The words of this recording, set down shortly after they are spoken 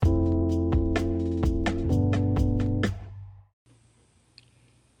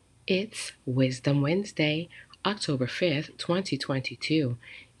It's Wisdom Wednesday, October 5th, 2022.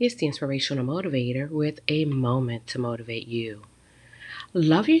 It's the Inspirational Motivator with a moment to motivate you.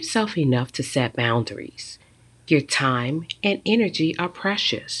 Love yourself enough to set boundaries. Your time and energy are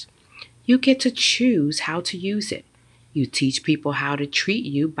precious. You get to choose how to use it. You teach people how to treat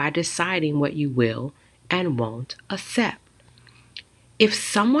you by deciding what you will and won't accept. If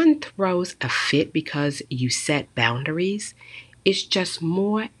someone throws a fit because you set boundaries, it's just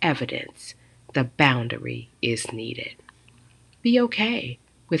more evidence the boundary is needed. Be okay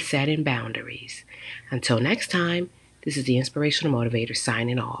with setting boundaries. Until next time, this is the Inspirational Motivator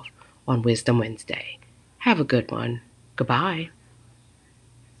signing off on Wisdom Wednesday. Have a good one. Goodbye.